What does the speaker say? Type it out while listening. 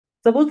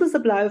Suppose the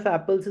supply of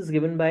apples is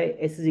given by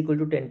S is equal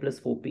to 10 plus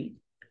 4p,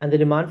 and the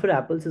demand for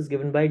apples is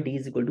given by D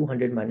is equal to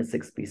 100 minus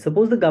 6p.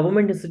 Suppose the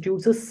government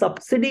institutes a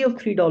subsidy of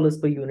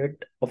 $3 per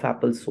unit of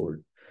apples sold.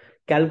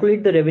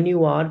 Calculate the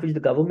revenue R which the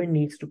government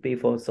needs to pay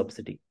for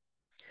subsidy.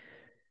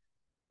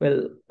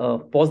 Well,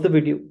 pause the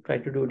video, try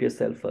to do it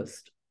yourself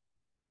first.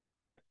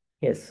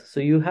 Yes, so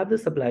you have the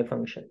supply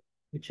function,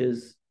 which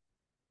is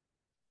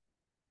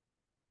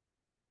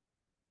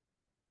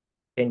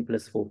 10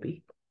 plus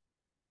 4p.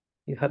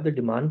 You have the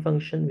demand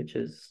function, which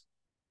is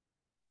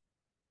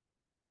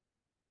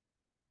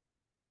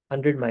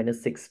 100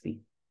 minus 6p,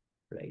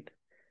 right?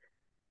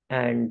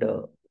 And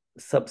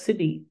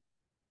subsidy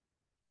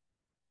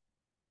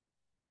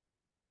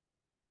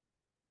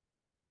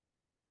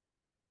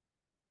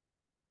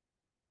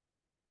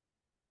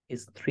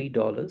is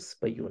 $3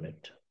 per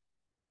unit,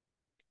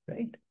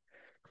 right?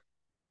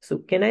 So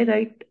can I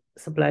write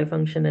supply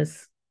function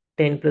as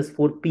 10 plus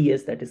 4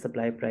 PS, that is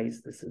supply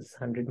price. This is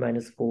 100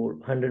 minus 4,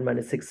 100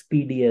 minus 6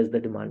 PD as the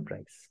demand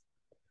price.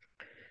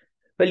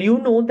 Well, you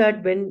know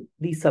that when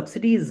the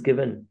subsidy is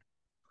given,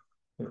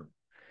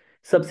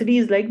 subsidy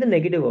is like the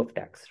negative of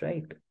tax,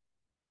 right?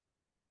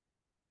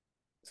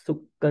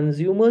 So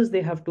consumers,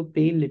 they have to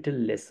pay little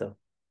lesser.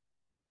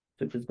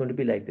 So it is going to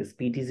be like this,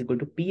 PT is equal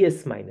to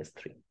PS minus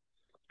 3.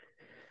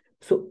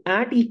 So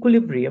at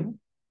equilibrium,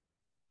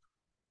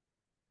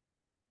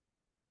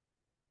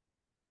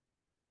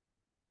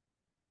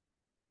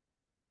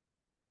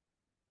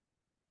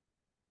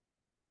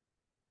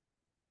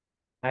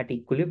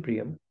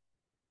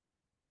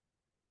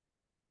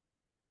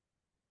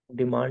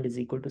 demand is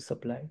equal to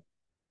supply.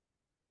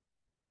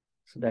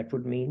 So that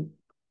would mean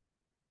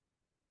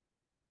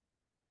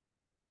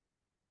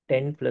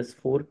 10 plus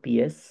 4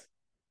 PS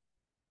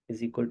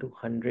is equal to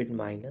 100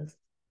 minus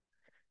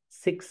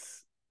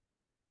 6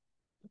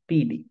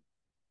 PD,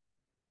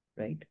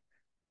 right?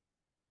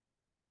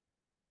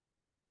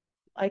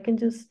 I can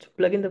just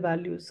plug in the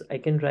values. I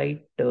can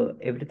write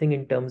everything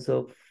in terms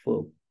of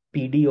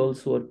PD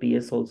also or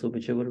PS also,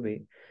 whichever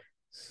way.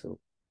 So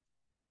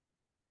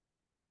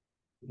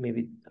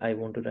maybe I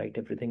want to write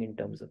everything in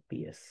terms of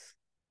PS.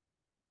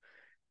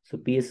 So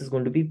PS is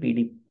going to be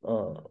PD.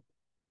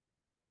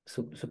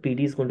 So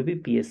PD is going to be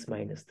PS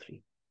minus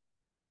 3.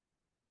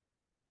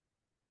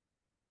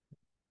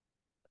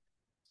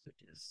 So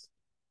it is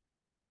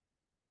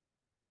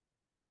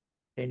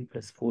 10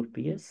 plus 4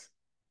 PS,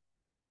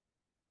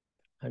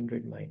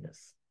 100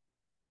 minus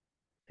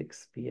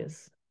 6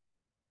 PS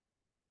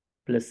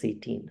plus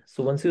 18.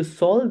 So once you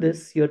solve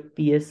this, your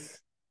PS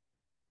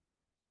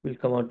will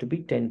come out to be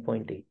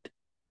 10.8.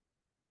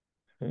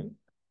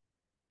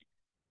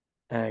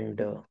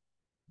 And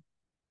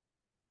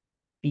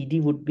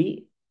PD would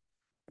be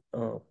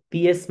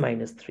PS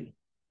minus 3,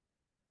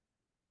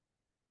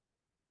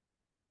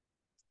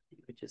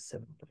 which is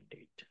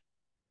 7.8.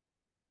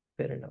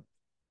 Fair enough.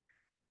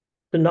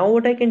 So now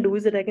what I can do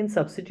is that I can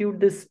substitute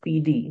this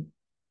PD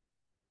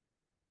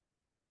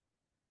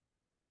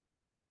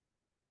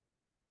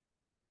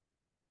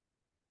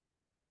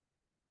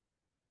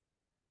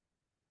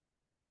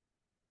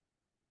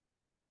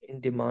in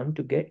demand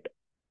to get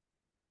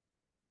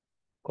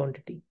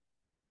quantity,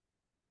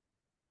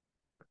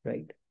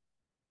 right?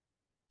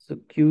 So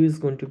Q is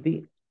going to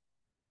be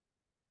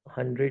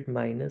 100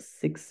 minus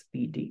 6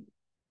 PD,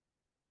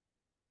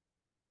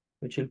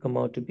 which will come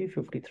out to be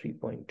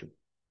 53.2.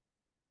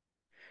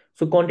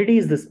 So quantity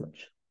is this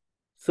much.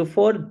 So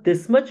for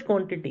this much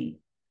quantity,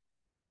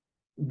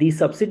 the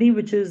subsidy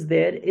which is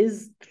there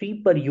is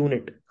 3 per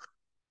unit,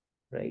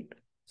 right?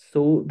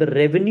 So the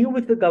revenue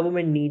which the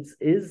government needs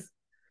is,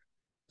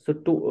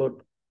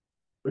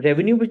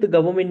 revenue which the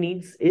government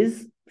needs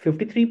is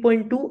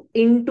 53.2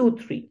 into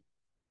 3.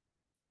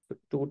 So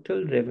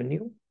total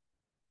revenue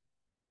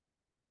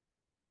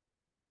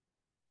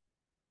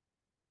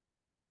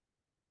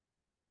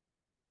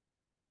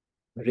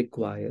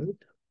required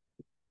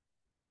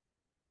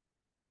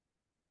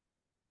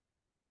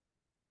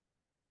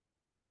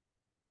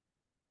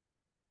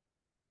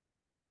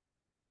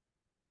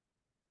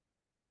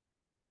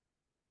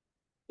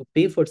to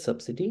pay for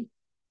subsidy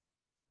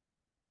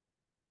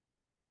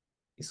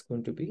is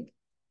going to be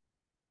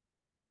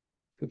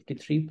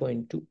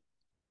 53.2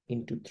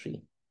 into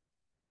 3.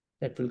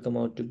 That will come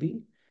out to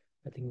be,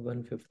 I think,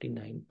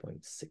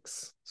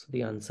 159.6. So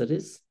the answer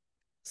is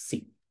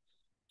C.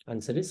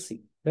 Answer is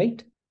C,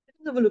 right?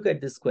 Let's have a look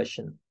at this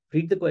question.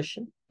 Read the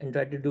question and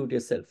try to do it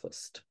yourself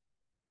first.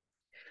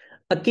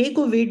 A cake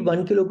of weight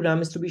 1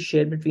 kilogram is to be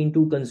shared between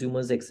two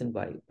consumers X and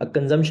Y. A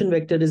consumption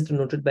vector is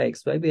denoted by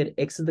XY, where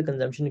X is the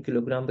consumption in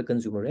kilogram by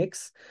consumer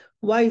X,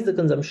 Y is the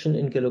consumption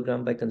in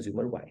kilogram by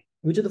consumer Y.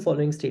 Which of the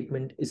following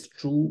statement is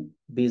true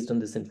based on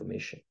this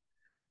information?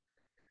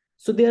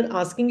 So they are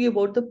asking you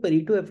about the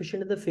Pareto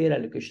efficient and the fair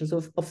allocation.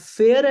 So a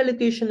fair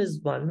allocation is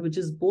one which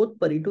is both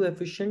Pareto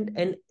efficient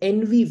and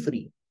envy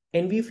free.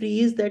 Envy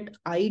free is that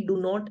I do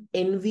not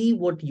envy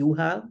what you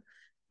have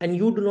and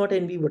you do not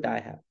envy what I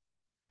have.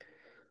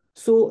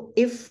 So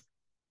if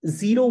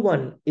 0,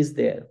 1 is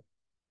there,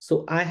 So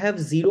I have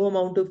 0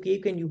 amount of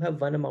cake and you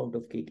have 1 amount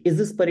of cake. Is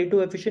this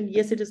Pareto efficient?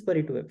 Yes, it is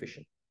Pareto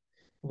efficient.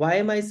 Why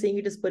am I saying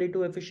it is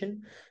Pareto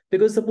efficient?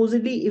 Because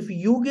supposedly if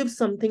you give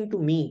something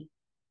to me,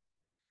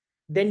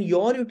 then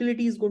your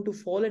utility is going to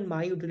fall and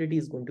my utility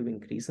is going to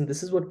increase. And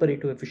this is what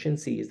Pareto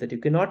efficiency is, that you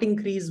cannot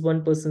increase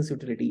one person's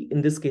utility,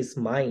 in this case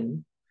mine,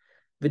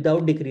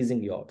 without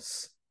decreasing yours.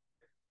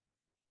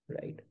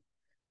 Right?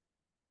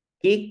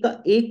 Cake का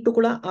एक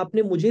टुकड़ा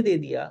आपने मुझे दे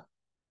दिया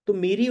तो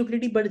मेरी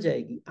utility बढ़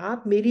जाएगी.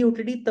 आप मेरी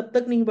यूटिलिटी तब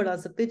तक नहीं बढ़ा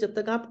सकते जब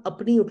तक आप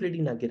अपनी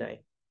यूटिलिटी ना गिराएं.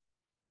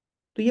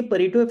 तो ये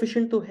परेटो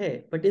एफिशिएंट तो है,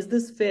 but is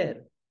this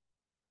fair?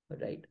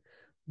 Right?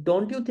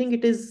 Don't you think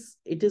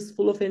it is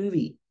full of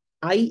envy?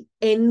 I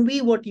envy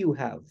what you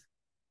have.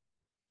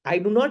 I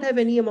do not have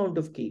any amount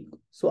of cake,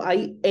 so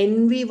I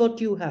envy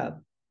what you have.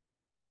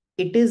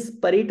 It is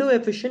Pareto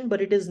efficient,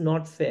 but it is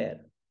not fair.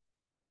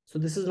 So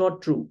this is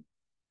not true.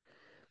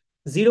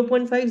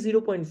 0.5,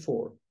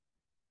 0.4.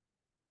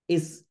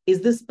 Is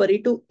this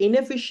Pareto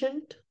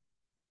inefficient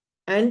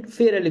and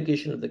fair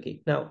allocation of the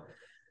cake? Now,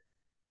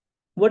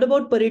 what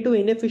about Pareto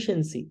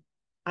inefficiency?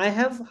 I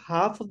have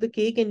half of the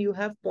cake and you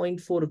have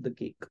 0.4 of the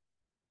cake,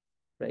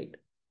 right?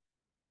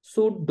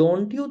 So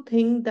don't you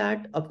think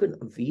that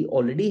we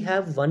already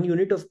have 1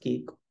 unit of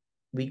cake?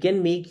 We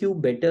can make you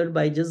better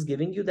by just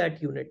giving you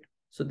that unit.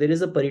 So there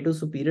is a Pareto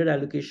superior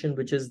allocation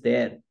which is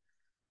there.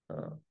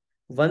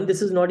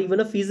 This is not even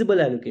a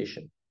feasible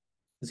allocation.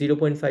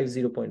 0.5,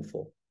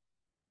 0.4,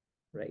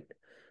 right?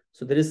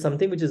 So there is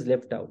something which is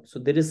left out.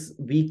 So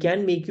we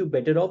can make you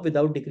better off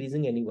without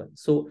decreasing anyone.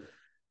 So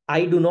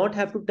I do not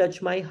have to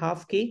touch my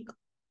half cake.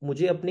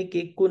 मुझे अपने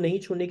cake को नहीं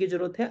छूने की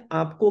जरूरत है.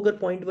 आपको अगर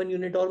 0.1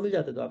 यूनिट और मिल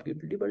जाता तो आपकी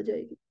यूटिलिटी बढ़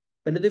जाएगी.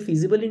 पहले तो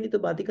फीजिबल ही नहीं, तो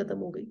बात ही खत्म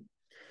हो गई.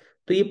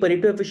 तो ये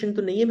परेटो एफिशिएंट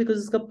तो नहीं है, बिकॉज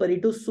इसका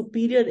परेटो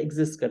सुपीरियर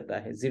एग्जिस्ट करता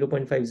है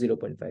 0.5,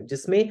 0.5,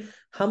 जिसमें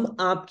हम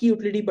आपकी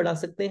यूटिलिटी बढ़ा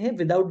सकते हैं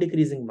without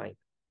decreasing mine.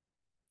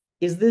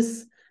 Is this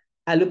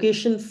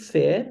allocation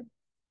fair?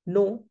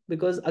 No,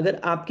 because अगर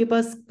आपके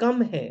पास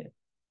कम है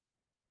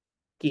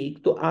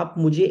केक तो आप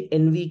मुझे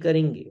एनवी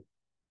करेंगे,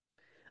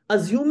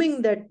 assuming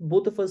that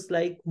both of us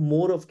like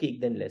more of cake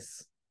than less.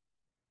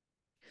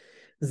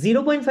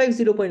 0.5,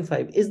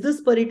 0.5. Is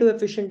this Pareto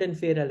efficient and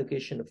fair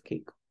allocation of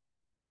cake?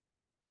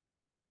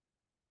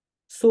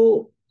 So,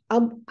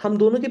 अब हम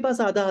दोनों के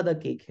पास आधा आधा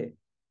केक है.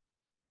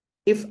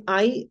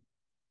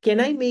 Can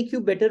I make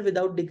you better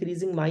without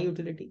decreasing my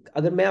utility?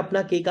 अगर मैं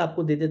अपना केक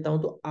आपको दे देता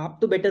हूं तो आप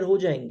तो बेटर हो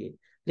जाएंगे,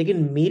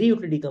 लेकिन मेरी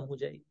यूटिलिटी कम हो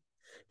जाएगी.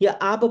 या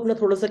आप अपना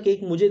थोड़ा सा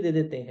केक मुझे दे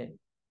देते हैं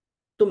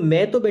तो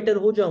मैं तो बेटर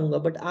हो जाऊंगा,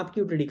 बट आपकी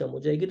यूटिलिटी कम हो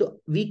जाएगी.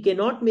 तो we can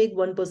not make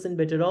 1%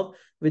 better of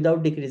without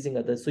decreasing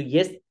others. So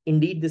yes,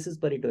 Indeed this is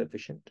Pareto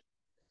efficient,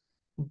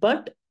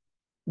 but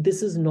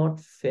this is not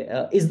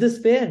fair. Is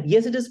this fair?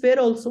 Yes, it is fair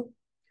also.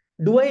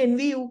 Do I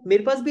N V you?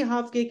 मेरे पास भी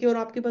half cake है और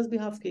आपके पास भी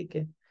half cake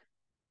है,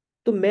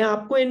 तो मैं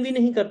आपको एनवी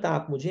नहीं करता,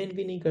 आप मुझे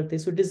एनवी नहीं करते.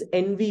 So it is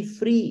N V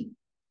free.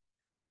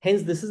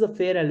 Hence, this is a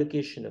fair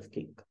allocation of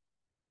cake,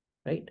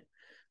 right?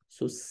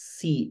 So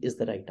C is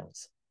the right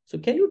answer. So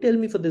can you tell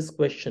me for this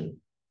question,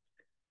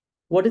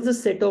 what is the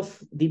set of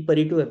the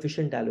Pareto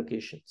efficient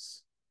allocations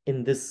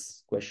in this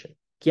question?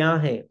 क्या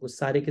है वो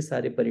सारे के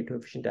सारे Pareto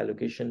efficient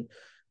allocation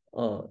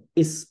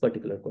इस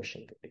particular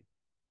question के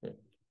लिए,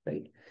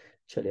 right?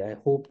 चलिए, I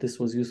hope this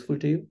was useful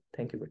to you.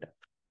 Thank you, बेटा.